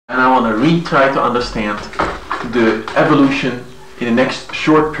And I want to try to understand the evolution in the next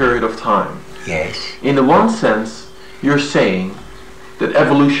short period of time. Yes. In the one sense, you're saying that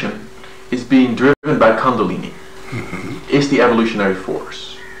evolution is being driven by Kundalini. Is the evolutionary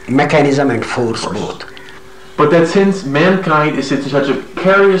force. Mechanism and force both. But that since mankind is in such a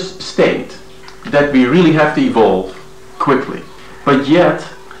precarious state that we really have to evolve quickly. But yet,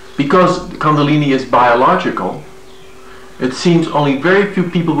 because Kundalini is biological, it seems only very few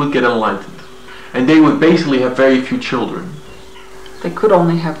people would get enlightened. And they would basically have very few children. They could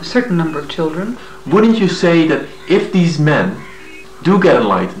only have a certain number of children. Wouldn't you say that if these men do get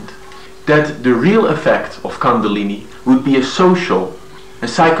enlightened, that the real effect of Kundalini would be a psychosocial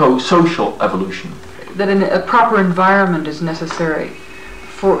evolution? That a proper environment is necessary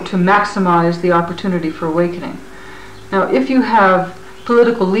to maximize the opportunity for awakening. Now, if you have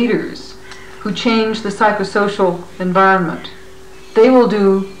political leaders who change the psychosocial environment, they will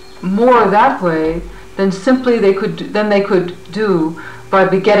do more that way than simply they could do by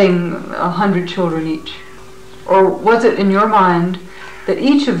begetting 100 children each. Or was it in your mind that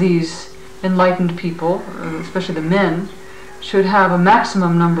each of these enlightened people, especially the men, should have a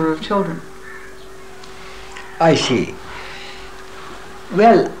maximum number of children? I see.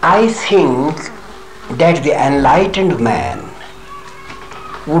 Well, I think that the enlightened man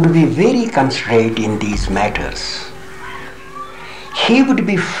would be very considerate in these matters. He would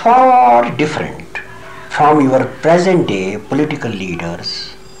be far different from your present day political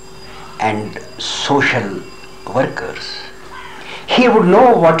leaders and social workers. He would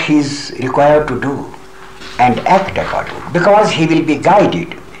know what he is required to do and act accordingly, because he will be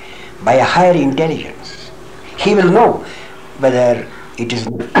guided by a higher intelligence. He will know whether it is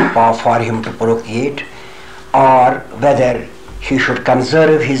for him to procreate or whether he should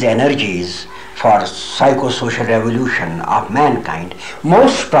conserve his energies for psychosocial revolution of mankind.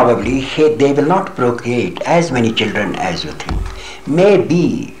 Most probably they will not procreate as many children as you think.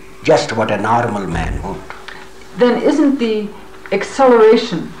 Maybe just what a normal man would. Then isn't the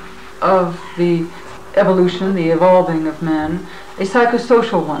acceleration of the evolution, the evolving of man, a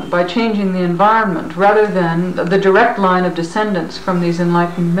psychosocial one, by changing the environment rather than the direct line of descendants from these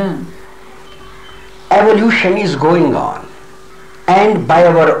enlightened men? Evolution is going on, and by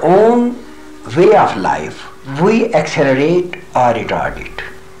our own way of life, we accelerate or retard it.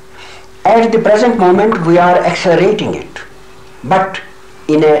 At the present moment, we are accelerating it, but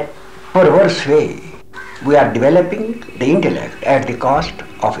in a perverse way. We are developing the intellect at the cost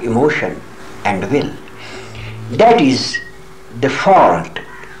of emotion and will. That is the fault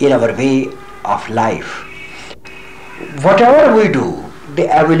in our way of life. Whatever we do, the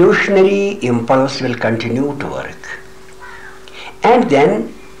evolutionary impulse will continue to work. And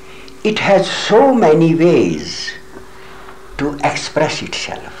then it has so many ways to express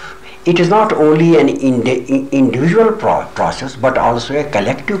itself. It is not only an individual process, but also a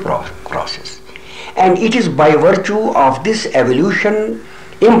collective process. And it is by virtue of this evolution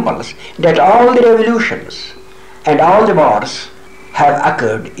impulse that all the revolutions and all the wars have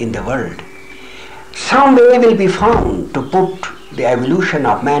occurred in the world. Some way will be found to put the evolution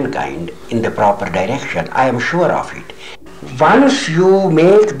of mankind in the proper direction. I am sure of it. Once you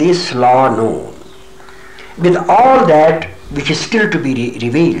make this law known, with all that which is still to be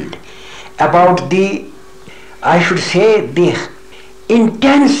revealed about the, I should say, the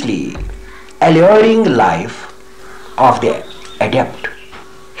intensely alluring life of the adept,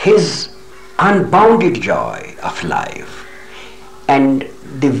 his unbounded joy of life, and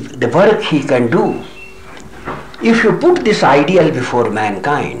the work he can do, if you put this ideal before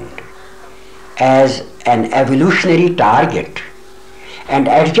mankind as an evolutionary target and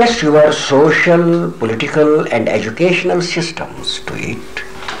adjust your social, political and educational systems to it,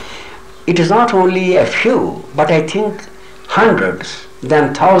 it is not only a few, but I think hundreds,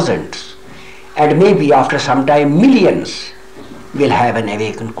 then thousands, and maybe after some time millions will have an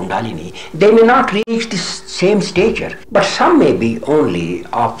awakened Kundalini. They may not reach the same stature, but some may be only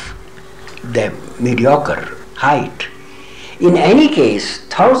of the mediocre height. In any case,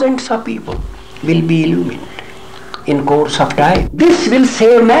 thousands of people will be illumined in course of time. This will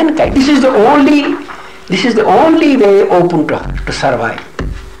save mankind. This is the only way open to survive.